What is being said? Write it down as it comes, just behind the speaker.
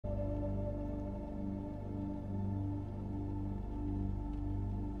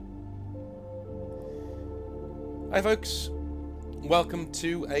Hi folks, welcome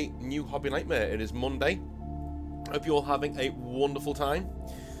to a new Hobby Nightmare. It is Monday. Hope you're all having a wonderful time.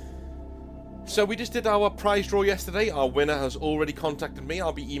 So we just did our prize draw yesterday. Our winner has already contacted me.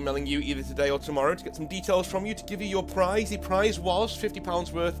 I'll be emailing you either today or tomorrow to get some details from you to give you your prize. The prize was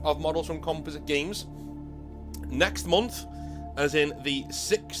 £50 worth of models from Composite Games. Next month, as in the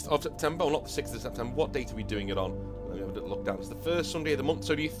 6th of September, well not the 6th of September, what date are we doing it on? Let me have a little look down. It's the first Sunday of the month,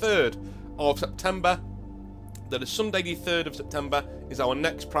 so the 3rd of September. That is Sunday the 3rd of September is our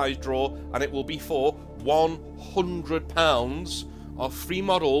next prize draw, and it will be for £100 of free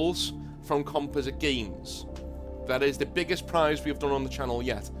models from Composite Games. That is the biggest prize we've done on the channel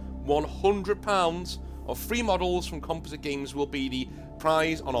yet. £100 of free models from Composite Games will be the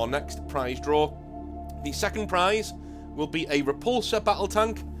prize on our next prize draw. The second prize will be a Repulsor battle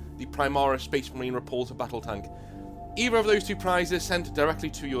tank, the Primara Space Marine Repulsor battle tank. Either of those two prizes sent directly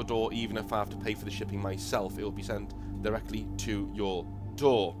to your door, even if I have to pay for the shipping myself. It will be sent directly to your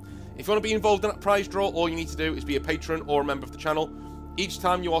door. If you want to be involved in that prize draw, all you need to do is be a patron or a member of the channel. Each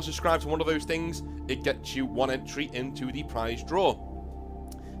time you are subscribed to one of those things, it gets you one entry into the prize draw.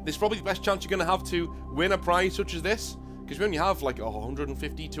 This is probably the best chance you're going to have to win a prize such as this, because we only have like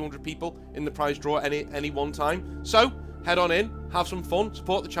 150, 200 people in the prize draw at any one time. So, head on in, have some fun,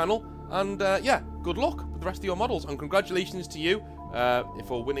 support the channel, and yeah, good luck with the rest of your models, and congratulations to you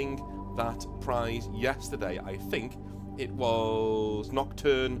for winning that prize yesterday. I think it was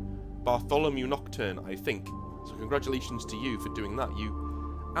Bartholomew Nocturne, I think. So congratulations to you for doing that. You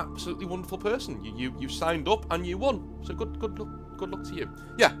absolutely wonderful person. You signed up and you won. So good luck to you.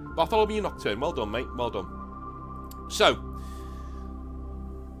 Yeah, Bartholomew Nocturne. Well done, mate. Well done. So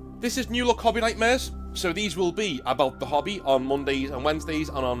this is New Look Hobby Nightmares. So these will be about the hobby on Mondays and Wednesdays,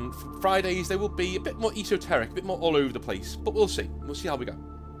 and on Fridays they will be a bit more esoteric, a bit more all over the place. But we'll see. We'll see how we go.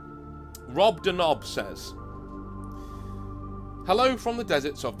 Rob Denob says, "Hello from the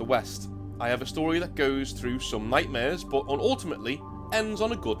deserts of the West. I have a story that goes through some nightmares, but ultimately ends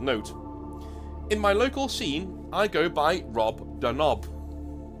on a good note. In my local scene, I go by Rob Denob."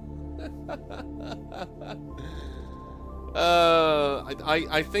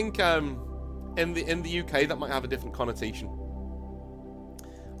 I think in the UK that might have a different connotation.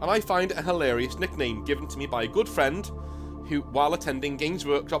 And I find it a hilarious nickname given to me by a good friend who, while attending Games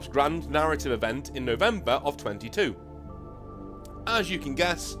Workshop's Grand Narrative event in November of 22. As you can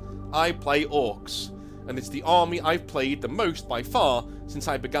guess, I play orcs, and it's the army I've played the most by far since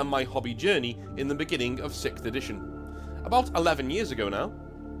I began my hobby journey in the beginning of 6th edition. About 11 years ago now.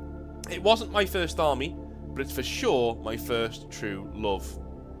 It wasn't my first army, but it's for sure my first true love.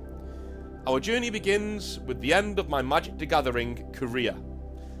 Our journey begins with the end of my Magic the Gathering career.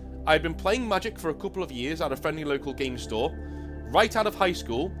 I had been playing Magic for a couple of years at a friendly local game store, right out of high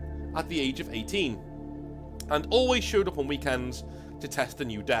school, at the age of 18, and always showed up on weekends to test a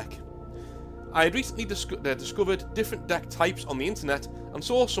new deck. I had recently discovered different deck types on the internet and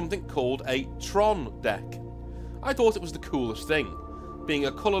saw something called a Tron deck. I thought it was the coolest thing, being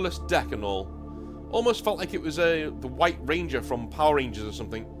a colourless deck and all. Almost felt like it was the White Ranger from Power Rangers or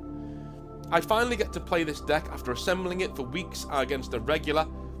something. I finally get to play this deck after assembling it for weeks against a regular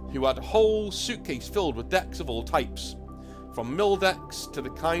who had a whole suitcase filled with decks of all types, from mill decks to the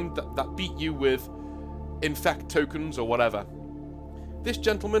kind that beat you with infect tokens or whatever. This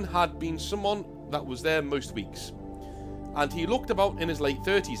gentleman had been someone that was there most weeks, and he looked about in his late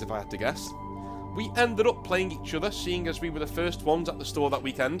 30s if I had to guess. We ended up playing each other, seeing as we were the first ones at the store that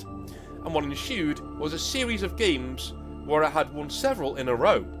weekend, and what ensued was a series of games where I had won several in a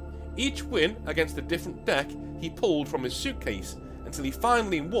row, each win against a different deck he pulled from his suitcase, until he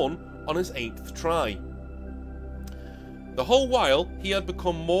finally won on his 8th try. The whole while, he had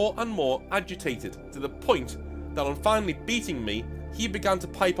become more and more agitated, to the point that on finally beating me, he began to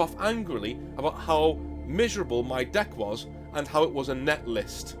pipe off angrily about how miserable my deck was and how it was a net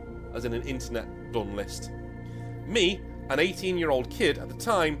list, as in an internet done list. Me, an 18-year-old kid at the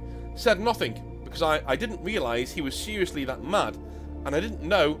time, said nothing because I didn't realise he was seriously that mad, and I didn't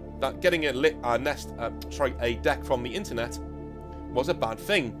know that getting a deck from the internet was a bad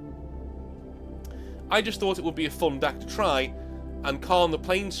thing. I just thought it would be a fun deck to try, and calling the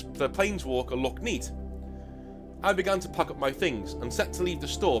Planeswalker looked neat. I began to pack up my things and set to leave the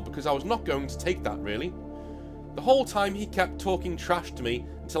store because I was not going to take that really. The whole time he kept talking trash to me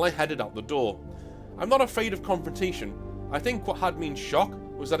until I headed out the door. I'm not afraid of confrontation. I think what had me in shock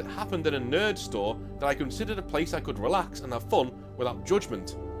was that it happened in a nerd store that I considered a place I could relax and have fun without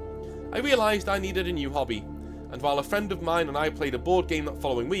judgment. I realised I needed a new hobby, and while a friend of mine and I played a board game that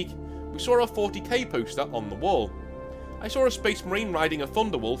following week, we saw a 40k poster on the wall. I saw a Space Marine riding a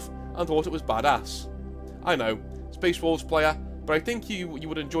Thunderwolf and thought it was badass. I know, Space Wolves player, but I think you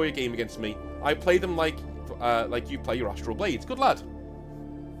would enjoy a game against me. I play them like you play your Astral Blades. Good lad.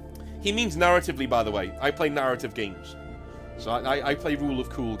 He means narratively, by the way. I play narrative games. So I play rule of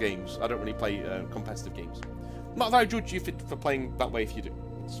cool games. I don't really play competitive games. Not that I judge you for playing that way if you do.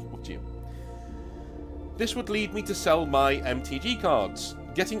 It's up to you. This would lead me to sell my MTG cards,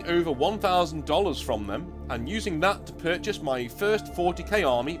 getting over $1,000 from them, and using that to purchase my first 40k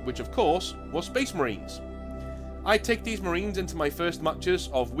army, which of course was Space Marines. I take these Marines into my first matches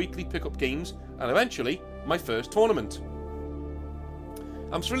of weekly pickup games, and eventually my first tournament.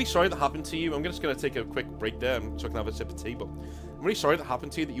 I'm really sorry that happened to you. I'm just going to take a quick break there so I can have a sip of tea, but I'm really sorry that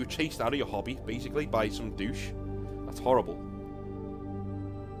happened to you, that you were chased out of your hobby, basically, by some douche. That's horrible.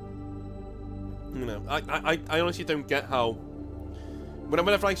 You know, I honestly don't get how...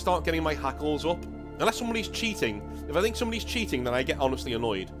 Whenever I start getting my hackles up, unless somebody's cheating, if I think somebody's cheating, then I get honestly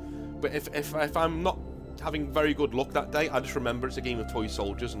annoyed. But if I'm not having very good luck that day, I just remember it's a game of toy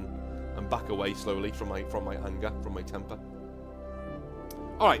soldiers and back away slowly from my anger, from my temper.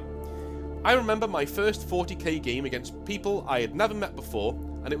 Alright, I remember my first 40k game against people I had never met before,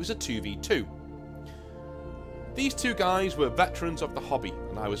 and it was a 2v2. These two guys were veterans of the hobby,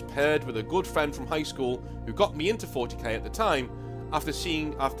 and I was paired with a good friend from high school who got me into 40k at the time after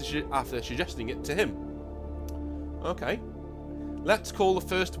suggesting it to him. Okay. Let's call the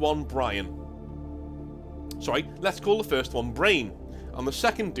first one Brian. Sorry, let's call the first one Brain, and the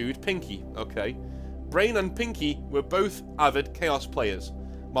second dude Pinky, okay? Brain and Pinky were both avid Chaos players,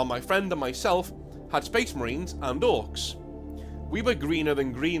 while my friend and myself had Space Marines and Orcs. We were greener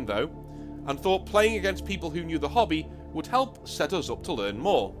than green though, and thought playing against people who knew the hobby would help set us up to learn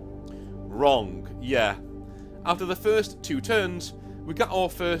more. Wrong, yeah. After the first 2 turns, we got our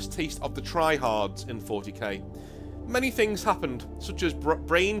first taste of the tryhards in 40k. Many things happened, such as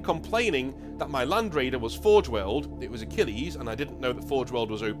Brain complaining that my Land Raider was Forge World, it was Achilles, and I didn't know that Forge World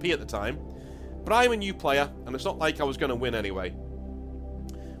was OP at the time. But I'm a new player, and it's not like I was going to win anyway.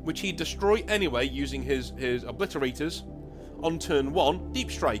 Which he'd destroy anyway using his Obliterators on turn 1, Deep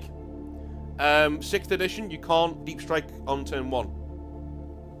Strike. 6th edition, you can't Deep Strike on turn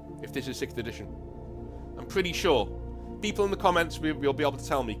 1. If this is 6th edition. I'm pretty sure. People in the comments will be able to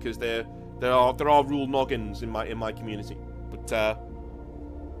tell me, because there are rule noggins in my community. But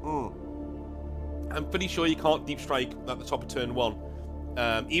I'm pretty sure you can't Deep Strike at the top of turn 1.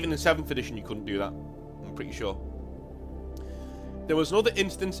 Even in 7th edition you couldn't do that. I'm pretty sure. There was another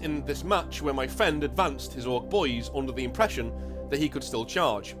instance in this match where my friend advanced his Orc boys under the impression that he could still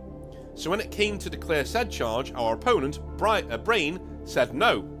charge. So when it came to declare said charge, our opponent, Brain, said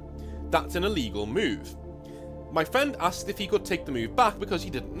no. That's an illegal move. My friend asked if he could take the move back because he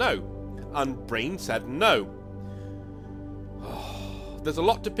didn't know, and Brain said no. There's a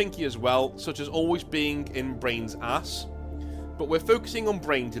lot to Pinky as well, such as always being in Brain's ass. But we're focusing on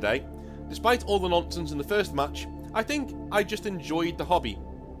Brain today. Despite all the nonsense in the first match, I think I just enjoyed the hobby.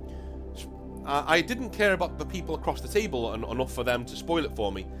 I didn't care about the people across the table enough for them to spoil it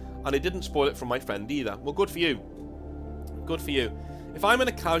for me, and I didn't spoil it for my friend either. Well, good for you. Good for you. If I'm in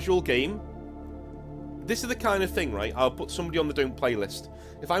a casual game, this is the kind of thing, right? I'll put somebody on the don't play list.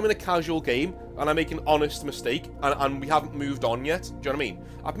 If I'm in a casual game and I make an honest mistake and we haven't moved on yet, do you know what I mean?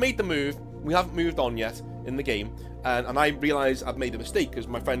 I've made the move, we haven't moved on yet in the game, and I realise I've made a mistake because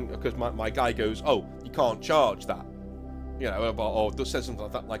my guy goes, oh, you can't charge that, you know, or does say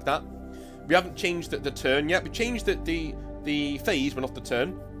something like that. We haven't changed the turn yet. We changed the phase, but not the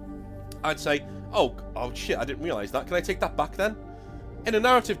turn. I'd say, oh shit, I didn't realise that. Can I take that back then? In a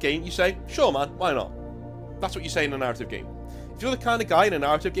narrative game, you say, sure man, why not? That's what you say in a narrative game. If you're the kind of guy in a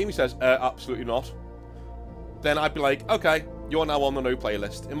narrative game who says, absolutely not, then I'd be like, okay, you're now on the no play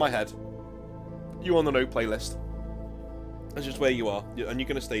list. In my head, you're on the no play list. That's just where you are, and you're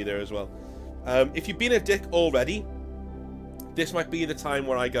going to stay there as well. If you've been a dick already, this might be the time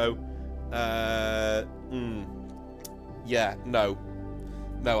where I go, yeah, no,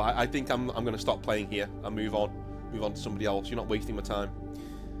 I think I'm going to stop playing here and move on to somebody else. You're not wasting my time.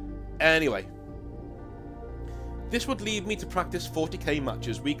 Anyway, this would lead me to practice 40k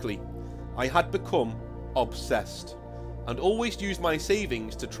matches weekly. I had become obsessed, and always used my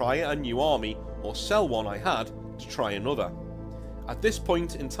savings to try a new army or sell one I had to try another. At this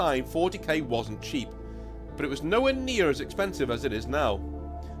point in time, 40k wasn't cheap, but it was nowhere near as expensive as it is now.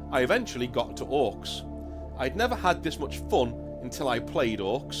 I eventually got to Orcs. I'd never had this much fun until I played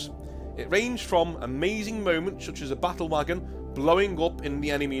Orcs. It ranged from amazing moments such as a battle wagon blowing up in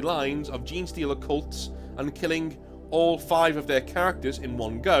the enemy lines of Genestealer cults and killing all 5 of their characters in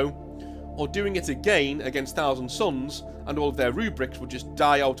one go, or doing it again against Thousand Suns and all of their rubrics would just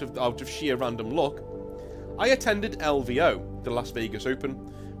die out of sheer random luck. I attended LVO, the Las Vegas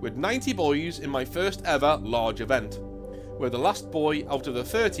Open, with 90 boys in my first ever large event, where the last boy out of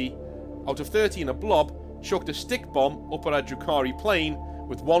 30 in a blob chucked a stick bomb up at a Drukari plane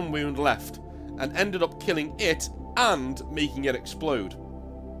with 1 wound left, and ended up killing it and making it explode.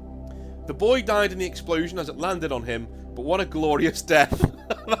 The boy died in the explosion as it landed on him, but what a glorious death.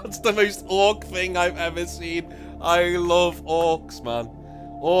 That's the most orc thing I've ever seen. I love orcs, man.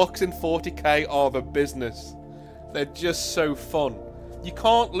 Orcs in 40k are the business. They're just so fun. You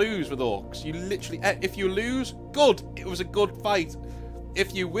can't lose with orcs. You literally, if you lose, good, it was a good fight.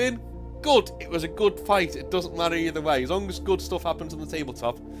 If you win, good, it was a good fight. It doesn't matter either way, as long as good stuff happens on the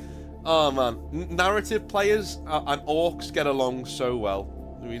tabletop. Oh man, narrative players and orcs get along so well.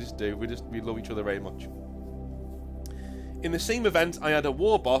 We just do. We love each other very much. In the same event, I had a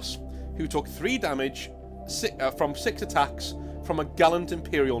war boss who took 3 damage from 6 attacks from a gallant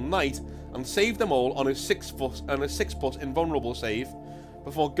Imperial Knight and saved them all on his 6+ invulnerable save,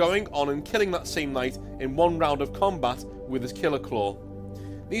 before going on and killing that same knight in 1 round of combat with his killer claw.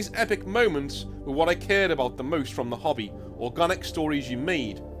 These epic moments were what I cared about the most from the hobby. Organic stories you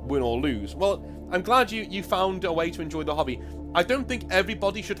made, win or lose. Well, I'm glad you found a way to enjoy the hobby. I don't think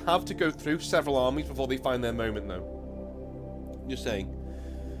everybody should have to go through several armies before they find their moment, though. Just saying.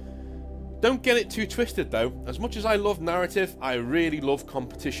 Don't get it too twisted, though. As much as I love narrative, I really love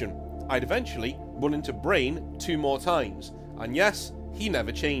competition. I'd eventually run into Brain 2 more times, and yes, he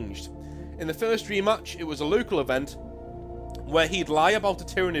never changed. In the first rematch, it was a local event where he'd lie about a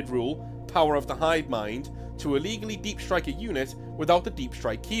Tyranid rule, Power of the Hive Mind, to illegally deep strike a unit without the deep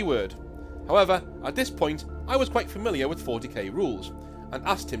strike keyword. However, at this point, I was quite familiar with 40k rules, and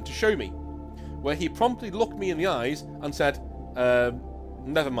asked him to show me, where he promptly looked me in the eyes and said,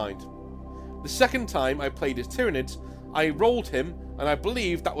 never mind. The second time I played his Tyranids, I rolled him, and I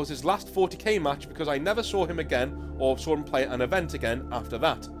believe that was his last 40k match because I never saw him again or saw him play an event again after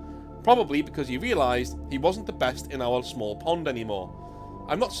that. Probably because he realised he wasn't the best in our small pond anymore.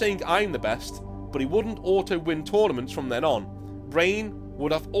 I'm not saying I'm the best, but he wouldn't auto-win tournaments from then on. Brain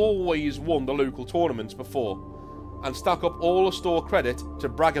would have always won the local tournaments before, and stack up all the store credit to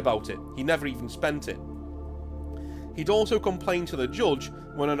brag about it. He never even spent it. He'd also complain to the judge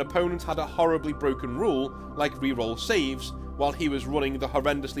when an opponent had a horribly broken rule, like reroll saves, while he was running the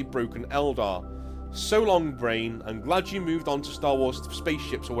horrendously broken Eldar. So long, Brain. I'm glad you moved on to Star Wars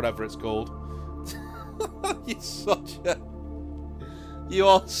spaceships or whatever it's called. You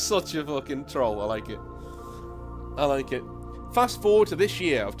are such a fucking troll. I like it. I like it. Fast forward to this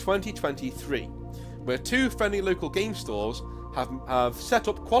year of 2023, where 2 friendly local game stores have set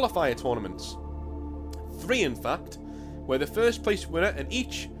up qualifier tournaments. 3 in fact, where the first place winner in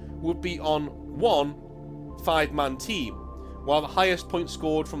each would be on 1 5-man team, while the highest points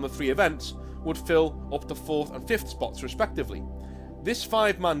scored from the 3 events would fill up the 4th and 5th spots respectively. This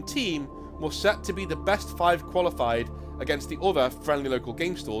 5-man team was set to be the best 5 qualified against the other friendly local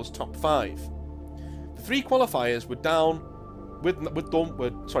game stores' top 5. The 3 qualifiers were done with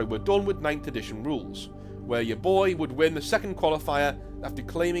 9th edition rules, where your boy would win the second qualifier after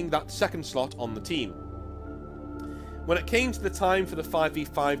claiming that second slot on the team. When it came to the time for the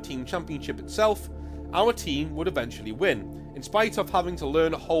 5v5 team championship itself, our team would eventually win, in spite of having to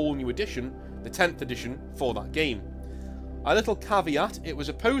learn a whole new edition, the 10th edition, for that game. A little caveat, it was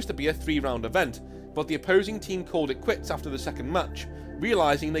supposed to be a 3-round event, but the opposing team called it quits after the second match,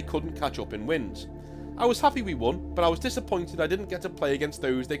 realising they couldn't catch up in wins. I was happy we won, but I was disappointed I didn't get to play against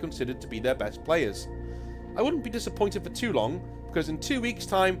those they considered to be their best players. I wouldn't be disappointed for too long, because in 2 weeks'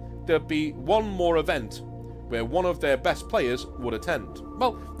 time there'd be one more event, where one of their best players would attend.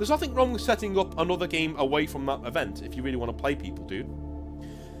 Well, there's nothing wrong with setting up another game away from that event if you really want to play people, dude.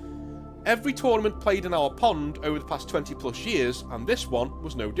 Every tournament played in our pond over the past 20 plus years, and this one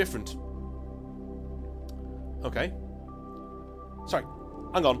was no different. Okay. Sorry,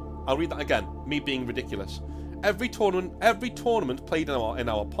 hang on, I'll read that again, me being ridiculous. Every tournament played in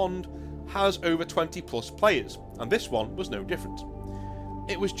our pond has over 20 plus players, and this one was no different.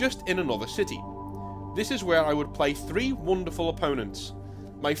 It was just in another city. This is where I would play 3 wonderful opponents.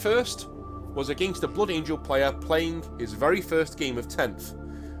 My first was against a Blood Angel player playing his very first game of 10th.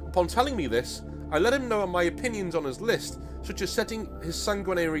 Upon telling me this, I let him know my opinions on his list, such as setting his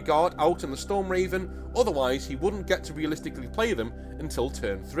Sanguinary Guard out in the Storm Raven, otherwise he wouldn't get to realistically play them until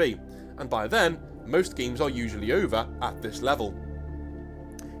turn 3, and by then, most games are usually over at this level.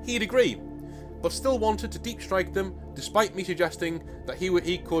 He'd agree, but still wanted to deep strike them, despite me suggesting that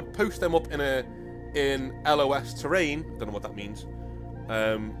he could post them up in LOS terrain, don't know what that means,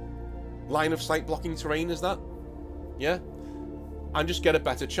 line of sight blocking terrain, is that? Yeah? And just get a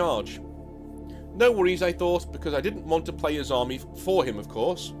better charge. No worries, I thought, because I didn't want to play his army for him, of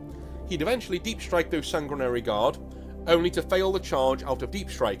course. He'd eventually deep strike those Sanguinary Guard, only to fail the charge out of deep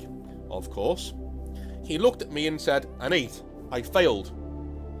strike, of course. He looked at me and said, an 8. I failed.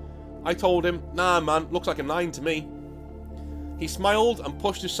 I told him, nah man, looks like a 9 to me. He smiled and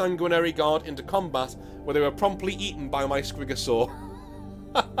pushed his Sanguinary Guard into combat, where they were promptly eaten by my Squigosaur.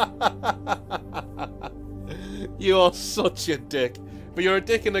 You are such a dick. But you're a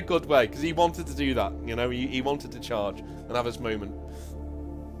dick in a good way, because he wanted to do that, you know, he wanted to charge and have his moment.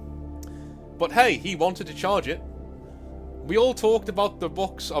 But hey, he wanted to charge it. We all talked about the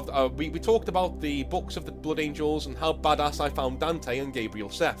books of, we talked about the books of the Blood Angels and how badass I found Dante and Gabriel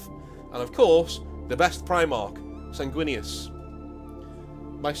Seth. And of course, the best Primarch, Sanguinius.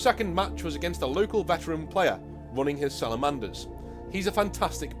 My second match was against a local veteran player, running his Salamanders. He's a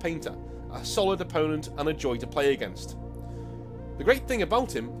fantastic painter, a solid opponent and a joy to play against. The great thing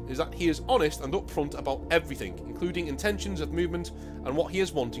about him is that he is honest and upfront about everything, including intentions of movement and what he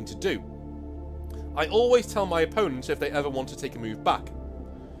is wanting to do. I always tell my opponents if they ever want to take a move back.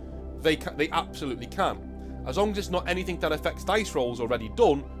 They absolutely can, as long as it's not anything that affects dice rolls already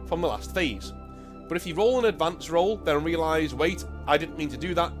done from the last phase. But if you roll an advance roll, then realise, wait, I didn't mean to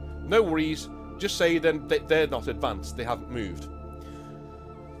do that, no worries, just say then they're not advanced, they haven't moved.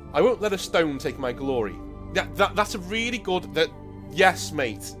 I won't let a stone take my glory. That's a really good... Yes,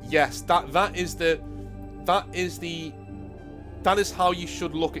 mate. Yes, that is how you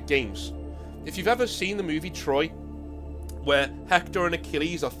should look at games. If you've ever seen the movie Troy, where Hector and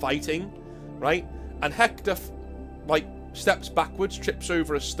Achilles are fighting, right? And Hector, like, steps backwards, trips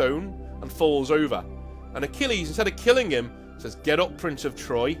over a stone, and falls over. And Achilles, instead of killing him, says, "Get up, Prince of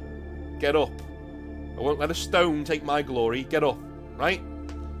Troy. Get up. I won't let a stone take my glory. Get up." Right?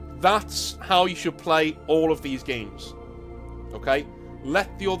 That's how you should play all of these games. Okay?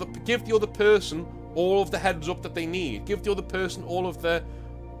 Give the other person all of the heads up that they need. Give the other person all of the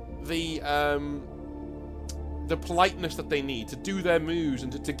politeness that they need to do their moves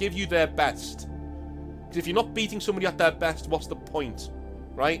and to give you their best. Because if you're not beating somebody at their best, what's the point?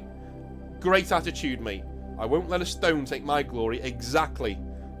 Right? Great attitude, mate. I won't let a stone take my glory. Exactly.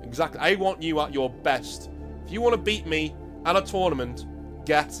 Exactly. I want you at your best. If you want to beat me at a tournament,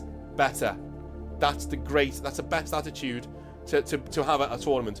 get better. That's the best attitude to have at a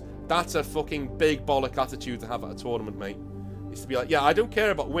tournament. That's a fucking big bollock attitude to have at a tournament, mate. Is to be like, yeah, I don't care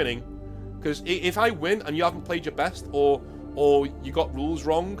about winning, because if I win and you haven't played your best, or you got rules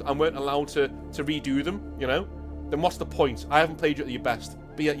wrong and weren't allowed to redo them, you know, then what's the point? I haven't played you at your best.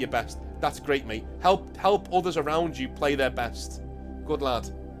 Be at your best. That's great, mate. Help others around you play their best. Good lad.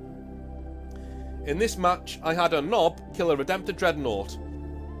 In this match, I had a Nob kill a Redemptor Dreadnought,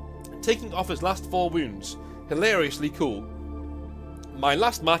 taking off his last 4 wounds. Hilariously cool. My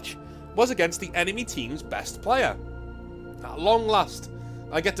last match was against the enemy team's best player. At long last,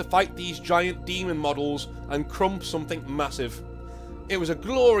 I get to fight these giant demon models and crump something massive. It was a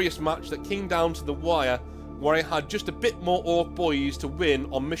glorious match that came down to the wire, where I had just a bit more Orc boys to win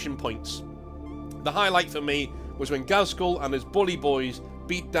on mission points. The highlight for me was when Gazgul and his bully boys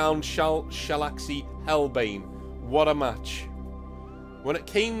beat down Shalaxi Hellbane. What a match. When it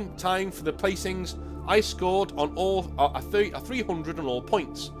came time for the placings, I scored on a 300 on all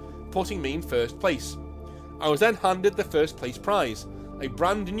points, putting me in first place. I was then handed the first place prize, a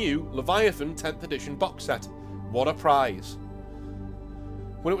brand new Leviathan 10th edition box set. What a prize.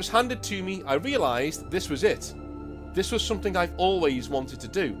 When it was handed to me, I realised this was it. This was something I've always wanted to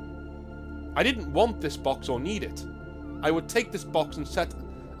do. I didn't want this box or need it. I would take this box and set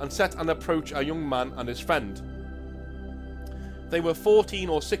and approach a young man and his friend. They were 14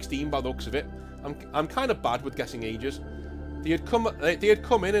 or 16 by the looks of it. I'm kind of bad with guessing ages. They had come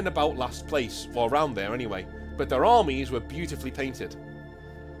in about last place, or around there anyway, but their armies were beautifully painted.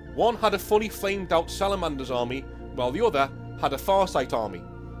 One had a fully flamed out Salamander's army, while the other had a Farsight army.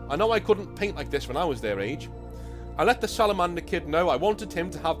 I know I couldn't paint like this when I was their age. I let the Salamander kid know I wanted him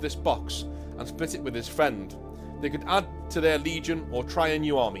to have this box, and split it with his friend. They could add to their legion or try a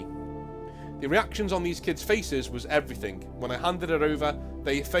new army. The reactions on these kids' faces was everything. When I handed it over,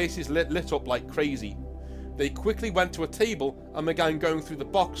 their faces lit up like crazy. They quickly went to a table and began going through the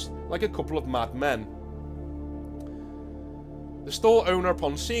box like a couple of mad men. The store owner,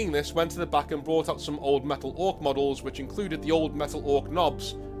 upon seeing this, went to the back and brought out some old metal orc models, which included the old metal orc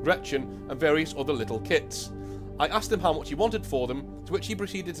knobs, Gretchen, and various other little kits. I asked him how much he wanted for them, to which he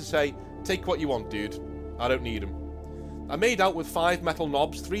proceeded to say, "Take what you want, dude. I don't need them." I made out with 5 metal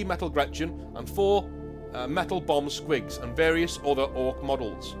knobs, 3 metal Gretchen, and 4 metal bomb squigs, and various other orc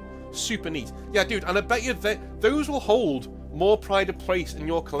models. Super neat. Yeah, dude, and I bet you those will hold more pride of place in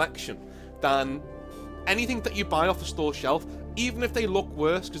your collection than anything that you buy off the store shelf, even if they look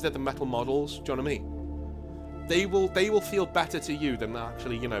worse because they're the metal models. Do you know what I mean? They will feel better to you than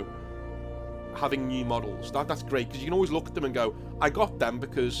actually, you know, having new models. That's great, because you can always look at them and go, I got them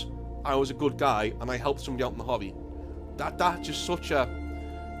because I was a good guy and I helped somebody out in the hobby. That's just such a...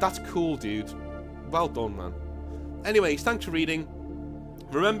 That's cool, dude. Well done, man. Anyways, thanks for reading.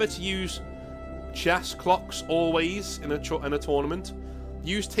 Remember to use chess clocks always in a tournament.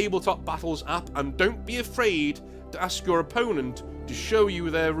 Use Tabletop Battles app, and don't be afraid to ask your opponent to show you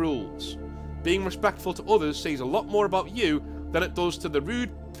their rules. Being respectful to others says a lot more about you than it does to the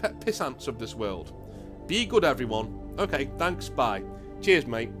rude pissants of this world. Be good, everyone. Okay, thanks, bye. Cheers,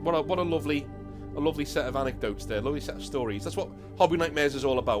 mate. What a lovely set of anecdotes there. Lovely set of stories. That's what Hobby Nightmares is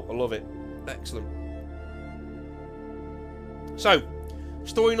all about. I love it. Excellent. So,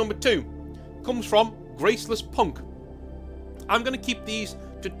 story number 2 comes from Graceless Punk. I'm going to keep these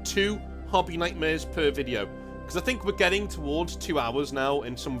to 2 Hobby Nightmares per video, because I think we're getting towards 2 hours now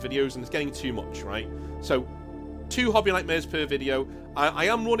in some videos, and it's getting too much, right? So, 2 Hobby Nightmares per video. I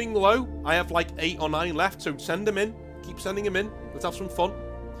am running low. I have like 8 or 9 left, so send them in. Keep sending them in. Let's have some fun.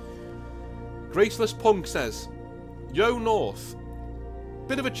 Graceless Punk says, Yo North.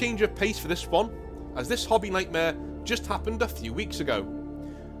 Bit of a change of pace for this one, as this Hobby Nightmare just happened a few weeks ago.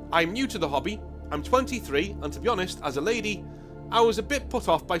 I'm new to the hobby. I'm 23, and to be honest, as a lady, I was a bit put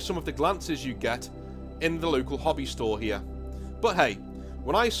off by some of the glances you get in the local hobby store here. But hey,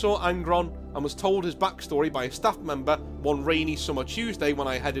 when I saw Angron and was told his backstory by a staff member one rainy summer Tuesday when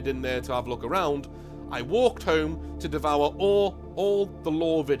I headed in there to have a look around, I walked home to devour all the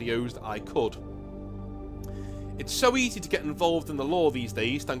lore videos that I could. It's so easy to get involved in the lore these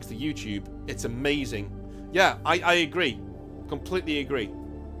days thanks to YouTube. It's amazing. Yeah, I agree. Completely agree.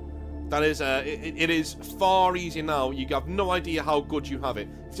 That is, it is far easier now. You have no idea how good you have it.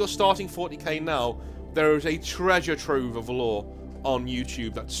 If you're starting 40k now, there is a treasure trove of lore on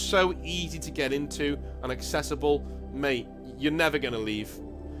YouTube that's so easy to get into and accessible. Mate, you're never going to leave.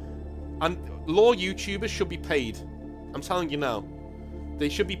 And lore YouTubers should be paid. I'm telling you now. They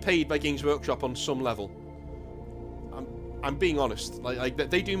should be paid by Games Workshop on some level. I'm being honest. Like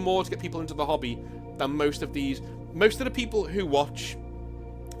they do more to get people into the hobby than most of the people who watch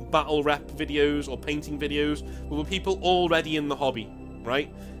battle rep videos or painting videos will be people already in the hobby,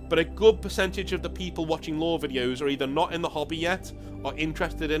 right? But a good percentage of the people watching lore videos are either not in the hobby yet, or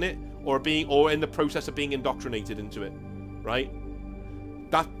interested in it, or in the process of being indoctrinated into it, right?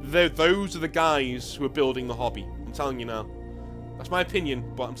 Those are the guys who are building the hobby. I'm telling you now. That's my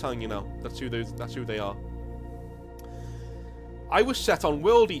opinion, but I'm telling you now. That's who they are. I was set on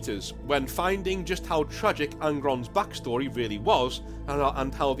World Eaters when finding just how tragic Angron's backstory really was,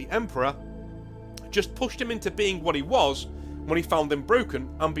 and how the Emperor just pushed him into being what he was when he found them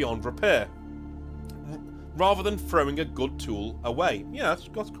broken and beyond repair, rather than throwing a good tool away. Yeah,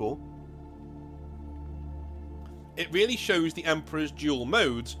 that's cool. It really shows the Emperor's dual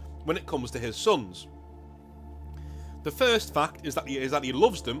modes when it comes to his sons. The first fact is that he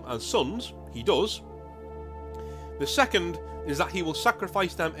loves them as sons. He does. The second is that he will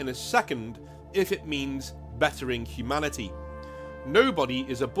sacrifice them in a second if it means bettering humanity. Nobody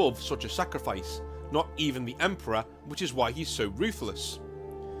is above such a sacrifice, not even the Emperor, which is why he's so ruthless.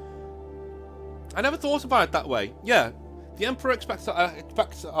 I never thought about it that way. Yeah, the Emperor expects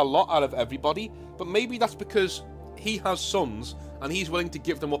a lot out of everybody, but maybe that's because he has sons and he's willing to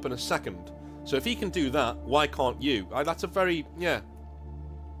give them up in a second. So if he can do that, why can't you? That's a very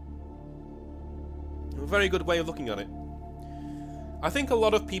good way of looking at it. I think a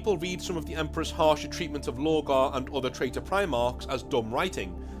lot of people read some of the Emperor's harsher treatment of Lorgar and other traitor Primarchs as dumb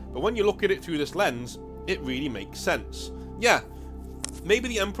writing, but when you look at it through this lens, it really makes sense. Yeah, maybe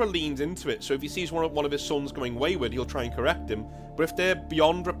the Emperor leans into it, so if he sees one of his sons going wayward, he'll try and correct him, but if they're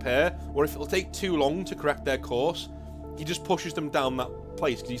beyond repair, or if it'll take too long to correct their course, he just pushes them down that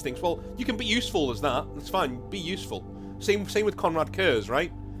place, because he thinks, well, you can be useful as that, that's fine, be useful. Same with Conrad Kurz,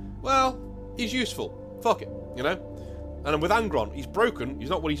 right? Well, he's useful, fuck it, you know? And with Angron, he's broken,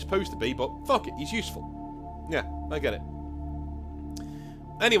 he's not what he's supposed to be, but fuck it, he's useful. Yeah, I get it.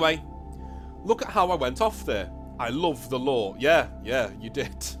 Anyway, look at how I went off there. I love the lore. Yeah, you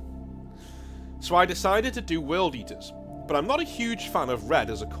did. So I decided to do World Eaters, but I'm not a huge fan of red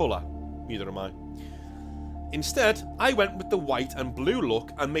as a colour. Neither am I. Instead, I went with the white and blue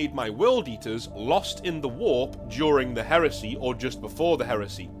look and made my World Eaters lost in the warp during the heresy or just before the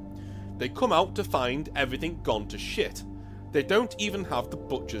heresy. They come out to find everything gone to shit. They don't even have the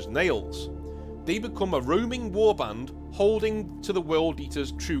butcher's nails. They become a roaming warband holding to the World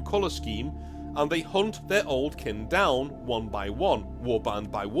Eater's true colour scheme, and they hunt their old kin down one by one,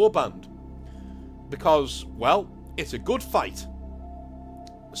 warband by warband. because, well, it's a good fight.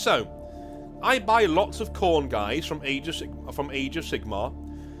 So, I buy lots of corn guys from Age of Sigmar.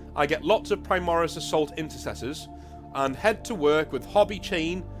 I get lots of Primoris Assault Intercessors, and head to work with hobby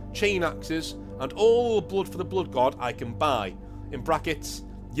chain axes, and all the blood for the blood god I can buy. In brackets,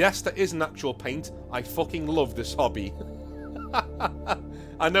 yes, that is an actual paint. I fucking love this hobby.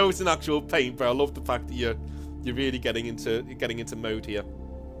 I know it's an actual paint, but I love the fact that you're really getting into mode here.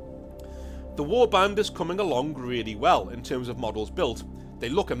 The warband is coming along really well in terms of models built. They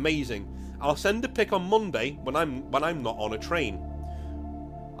look amazing. I'll send a pic on Monday when I'm not on a train.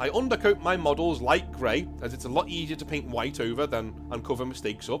 I undercoat my models light grey, as it's a lot easier to paint white over and cover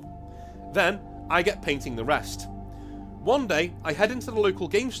mistakes up. Then I get painting the rest. One day I head into the local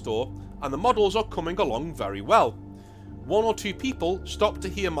game store and the models are coming along very well. One or two people stop to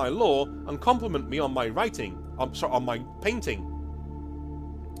hear my lore and compliment me on my on my painting.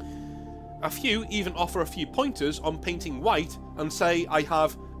 A few even offer a few pointers on painting white and say I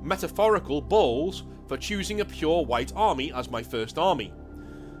have metaphorical balls for choosing a pure white army as my first army.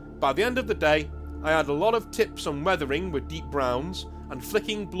 By the end of the day, I had a lot of tips on weathering with deep browns and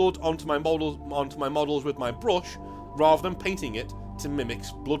flicking blood onto my models with my brush rather than painting it to mimic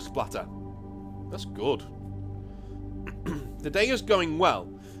blood splatter. That's good. The day is going well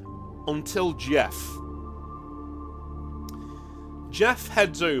until Jeff. Jeff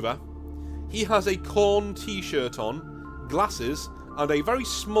heads over. He has a corn t-shirt on, glasses, and a very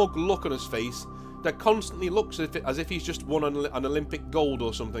smug look on his face that constantly looks as if he's just won an Olympic gold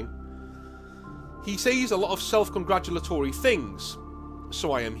or something. He says a lot of self-congratulatory things,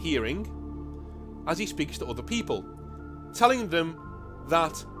 so I am hearing, as he speaks to other people, telling them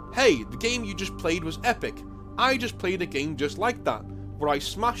that, hey, the game you just played was epic. I just played a game just like that, where I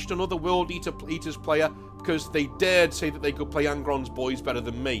smashed another World Eaters player because they dared say that they could play Angron's boys better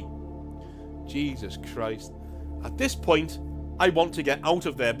than me. Jesus Christ. At this point, I want to get out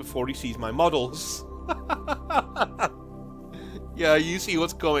of there before he sees my models. Yeah, you see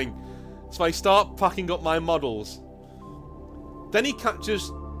what's coming. So I start packing up my models. Then he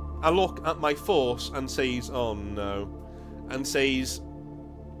catches a look at my force and says, oh no, and says,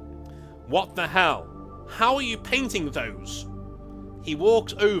 what the hell? How are you painting those? He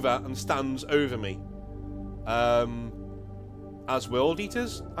walks over and stands over me. As World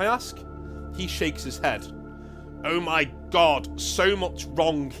Eaters? I ask. He shakes his head. Oh my god, so much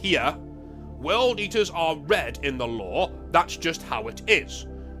wrong here. World Eaters are red in the lore, that's just how it is.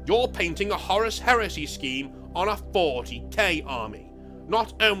 You're painting a Horus Heresy scheme on a 40k army.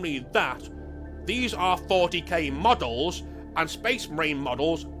 Not only that, these are 40k models, and Space Marine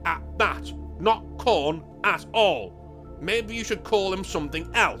models at that, not Khorne at all. Maybe you should call them something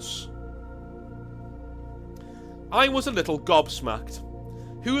else. I was a little gobsmacked.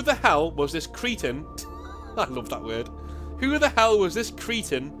 Who the hell was this cretin? I love that word. Who the hell was this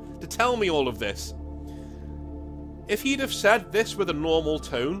cretin to tell me all of this? If he'd have said this with a normal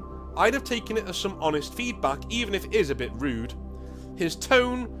tone, I'd have taken it as some honest feedback, even if it is a bit rude. His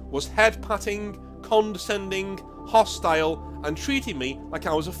tone was head-patting, condescending, hostile, and treating me like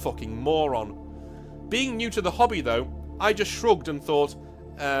I was a fucking moron. Being new to the hobby, though, I just shrugged and thought,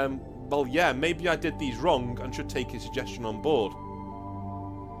 well, yeah, maybe I did these wrong and should take his suggestion on board.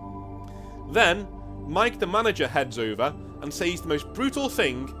 Then, Mike the manager heads over and says the most brutal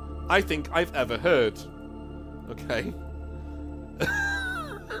thing I think I've ever heard. Okay.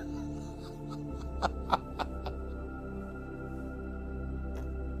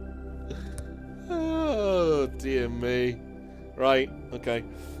 Oh, dear me. Right, okay.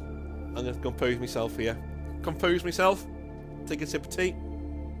 I'm going to compose myself here. Compose myself. Take a sip of tea.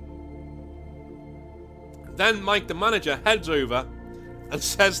 Then Mike the manager heads over and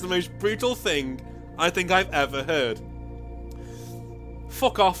says the most brutal thing I think I've ever heard.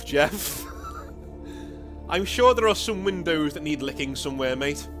 Fuck off, Jeff. I'm sure there are some windows that need licking somewhere,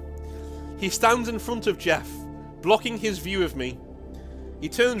 mate. He stands in front of Jeff, blocking his view of me. He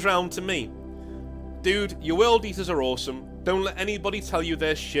turns round to me. Dude, your World Eaters are awesome. Don't let anybody tell you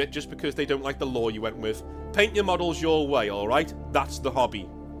they're shit just because they don't like the lore you went with. Paint your models your way, alright? That's the hobby.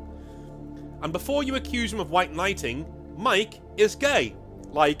 And before you accuse him of white knighting, Mike is gay.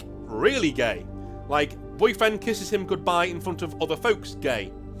 Like, really gay. Like, boyfriend kisses him goodbye in front of other folks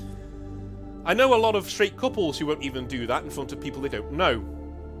gay. I know a lot of straight couples who won't even do that in front of people they don't know.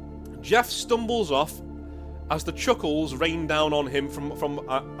 Jeff stumbles off as the chuckles rain down on him from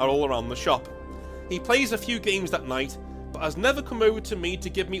all around the shop. He plays a few games that night, but has never come over to me to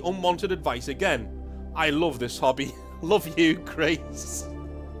give me unwanted advice again. I love this hobby. Love you, Grace.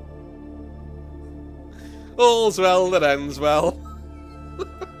 All's well that ends well.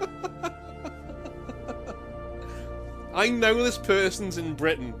 I know this person's in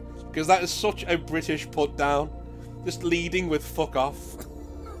Britain, because that is such a British put down. Just leading with fuck off.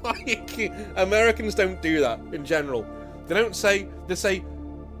 Like, Americans don't do that in general. They don't say, they say,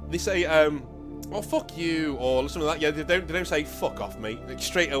 oh, fuck you, or something like that. Yeah, they don't say fuck off, mate, like,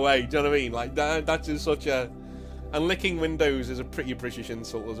 straight away. Do you know what I mean? Like, that's just such a... And licking windows is a pretty British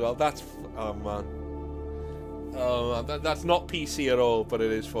insult as well. That's... Oh, man. Oh, man. That's not PC at all, but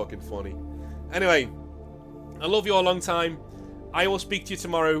it is fucking funny. Anyway, I love you all a long time. I will speak to you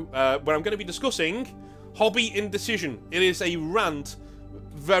tomorrow, where I'm going to be discussing hobby indecision. It is a rant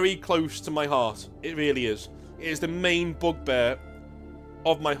very close to my heart. It really is. It is the main bugbear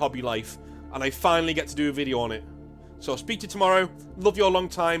of my hobby life, and I finally get to do a video on it. So I'll speak to you tomorrow. Love you all a long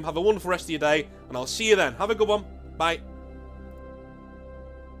time. Have a wonderful rest of your day, and I'll see you then. Have a good one. Bye.